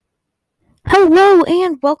Hello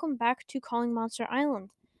and welcome back to Calling Monster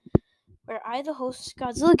Island, where I, the host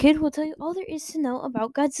Godzilla Kid, will tell you all there is to know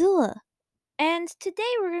about Godzilla. And today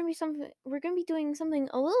we're gonna be doing something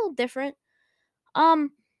a little different.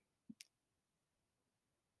 Um,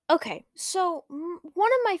 okay, so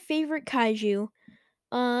one of my favorite kaiju,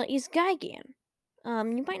 is Gigan.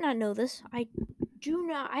 You might not know this.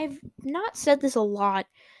 I've not said this a lot,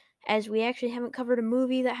 as we actually haven't covered a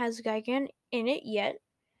movie that has Gigan in it yet.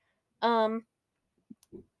 Um,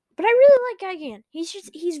 but I really like Gigan.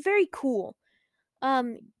 He's very cool.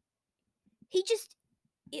 Um, he just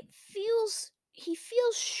he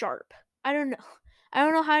feels sharp. I don't know. I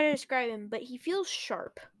don't know how to describe him, but he feels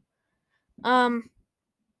sharp. Um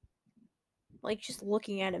like just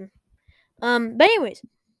looking at him. But anyways,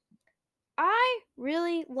 I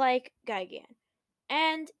really like Gigan.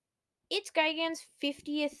 And it's Gigan's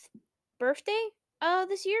 50th birthday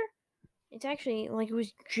this year. It's actually like it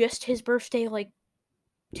was just his birthday like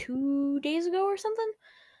 2 days ago or something.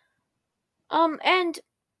 And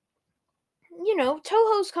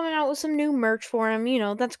Toho's coming out with some new merch for him,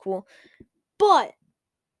 that's cool. But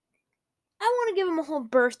I want to give him a whole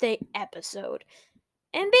birthday episode.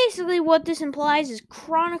 And basically, what this implies is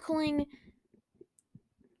chronicling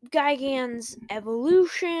Gigan's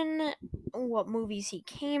evolution, what movies he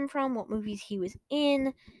came from, what movies he was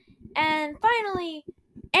in, and finally,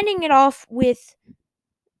 ending it off with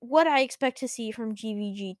what I expect to see from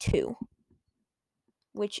GVG 2,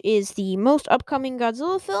 which is the most upcoming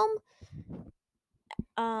Godzilla film.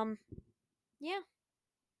 Um, yeah,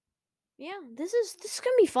 this is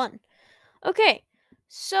gonna be fun. Okay,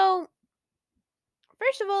 so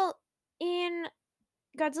first of all, in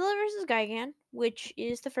Godzilla vs. Gigan, which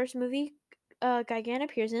is the first movie Gigan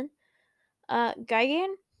appears in,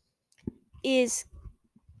 Gigan is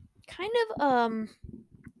kind of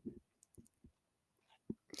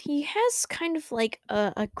he has kind of like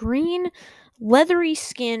a green leathery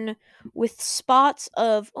skin with spots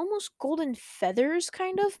of almost golden feathers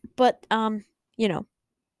kind of, but you know,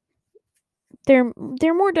 they're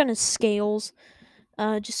more done as scales,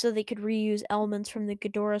 just so they could reuse elements from the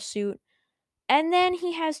Ghidorah suit. And then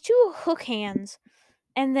he has two hook hands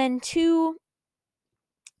and then two,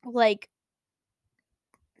 like,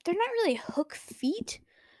 they're not really hook feet,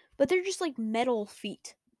 but they're just like metal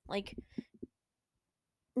feet. Like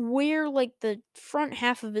where like the front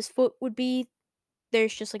half of his foot would be,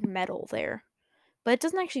 there's just like metal there. But it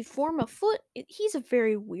doesn't actually form a foot. He's a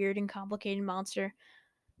very weird and complicated monster.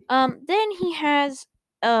 Then he has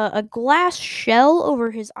a glass shell over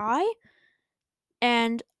his eye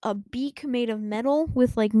and a beak made of metal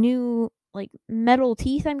with like new like metal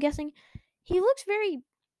teeth, I'm guessing. He looks very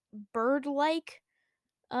bird-like.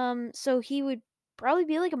 So he would probably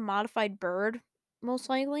be like a modified bird, most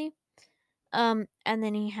likely. And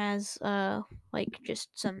then he has like just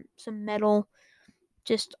some metal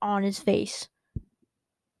just on his face.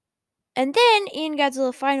 And then in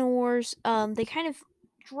Godzilla Final Wars, they kind of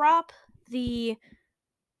drop the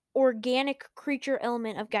organic creature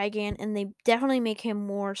element of Gigan, and they definitely make him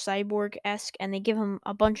more cyborg-esque, and they give him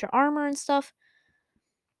a bunch of armor and stuff.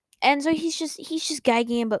 And so he's just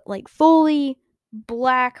Gigan, but like fully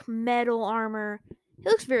black metal armor. He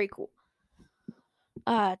looks very cool,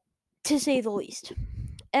 uh, to say the least.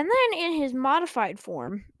 And then in his modified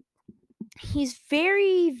form, he's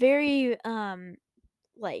very, very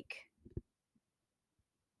like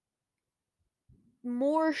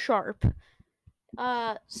more sharp.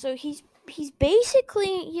 So he's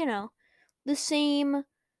basically, the same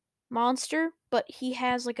monster, but he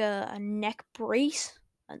has like a neck brace.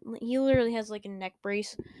 He literally has like a neck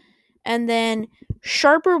brace, and then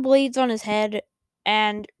sharper blades on his head,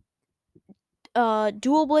 and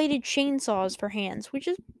dual bladed chainsaws for hands, which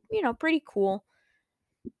is pretty cool.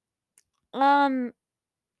 Um,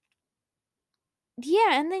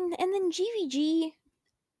 yeah, and then GVG,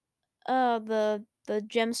 the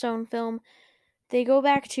Gemstone film, they go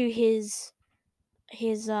back to his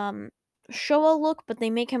Showa look, but they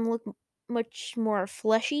make him look much more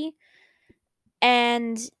fleshy,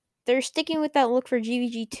 and they're sticking with that look for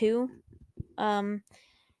GVG 2. Um,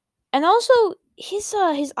 and also his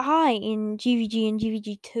eye in GVG and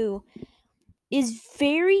GVG 2 is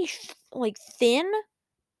very like thin.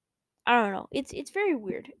 I don't know. It's very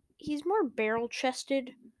weird. He's more barrel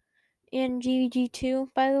chested in GVG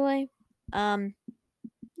 2, by the way. Um,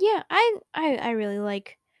 yeah, I really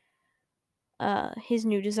like his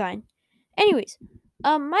new design. Anyways,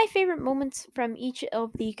 my favorite moments from each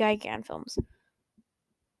of the Gigan films.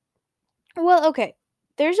 Well, okay.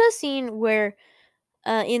 There's a scene where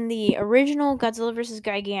in the original Godzilla vs.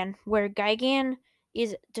 Gigan, where Gigan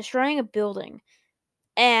is destroying a building,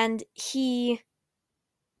 and he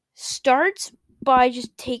starts by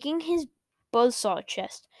just taking his buzzsaw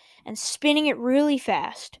chest and spinning it really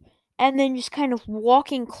fast, and then just kind of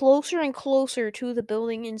walking closer and closer to the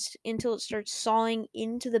building until it starts sawing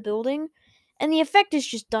into the building, and the effect is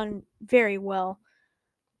just done very well.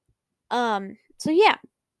 So yeah.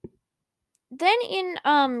 Then in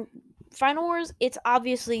Final Wars, it's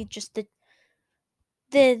obviously just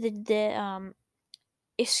the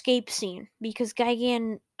escape scene, because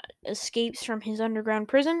Gigan escapes from his underground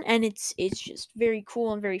prison, and it's just very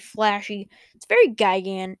cool and very flashy. It's very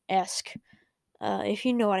Gigan esque, if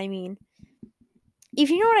you know what I mean. If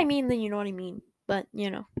you know what I mean, then you know what I mean. But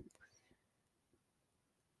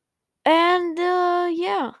and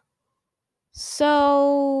yeah.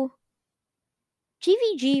 So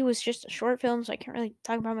GVG was just a short film, so I can't really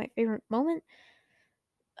talk about my favorite moment.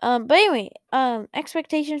 But anyway,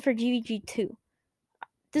 expectations for GVG 2.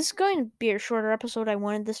 This is going to be a shorter episode. I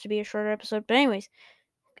wanted this to be a shorter episode, but anyways,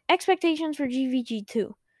 expectations for GVG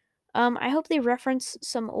 2. I hope they reference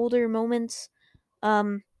some older moments.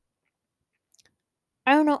 Um,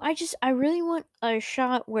 I don't know. I really want a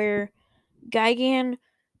shot where Gigan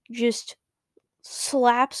just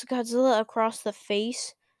slaps Godzilla across the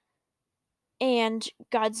face, and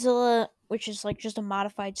Godzilla, which is like just a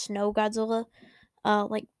modified snow Godzilla,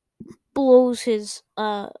 like blows his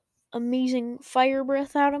amazing fire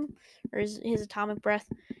breath at him, or his atomic breath,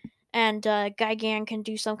 and Gigan can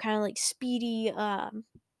do some kind of like speedy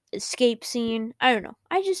escape scene. I don't know.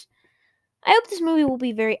 I hope this movie will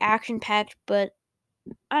be very action packed, but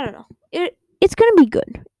I don't know. It's gonna be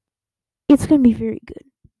good. It's gonna be very good.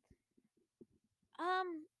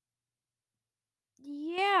 Um,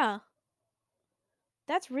 yeah,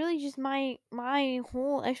 that's really just my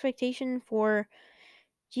whole expectation for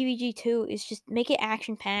GVG 2 is just make it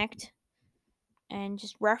action packed and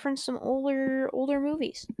just reference some older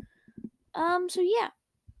movies. So yeah,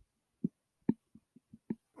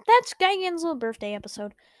 that's Gigan's little birthday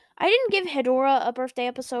episode. I didn't give Hedora a birthday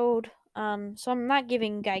episode, so I'm not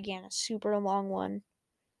giving Gigan a super long one.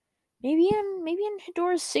 Maybe in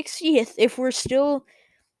Hedora's 60th, if we're still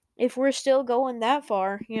going that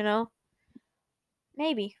far.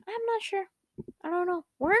 Maybe. I'm not sure. I don't know.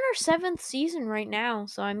 We're in our 7th season right now,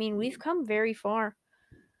 so I mean we've come very far.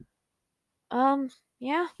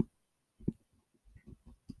 Yeah.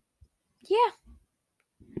 Yeah.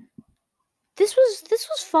 This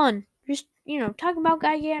was fun. Just, talking about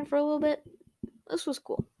Gigan for a little bit. This was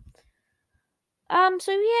cool.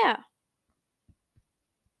 So yeah.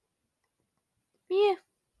 Yeah.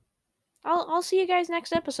 I'll see you guys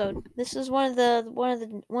next episode. This is one of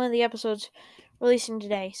the episodes releasing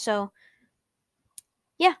today. So,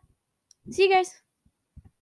 yeah. See you guys.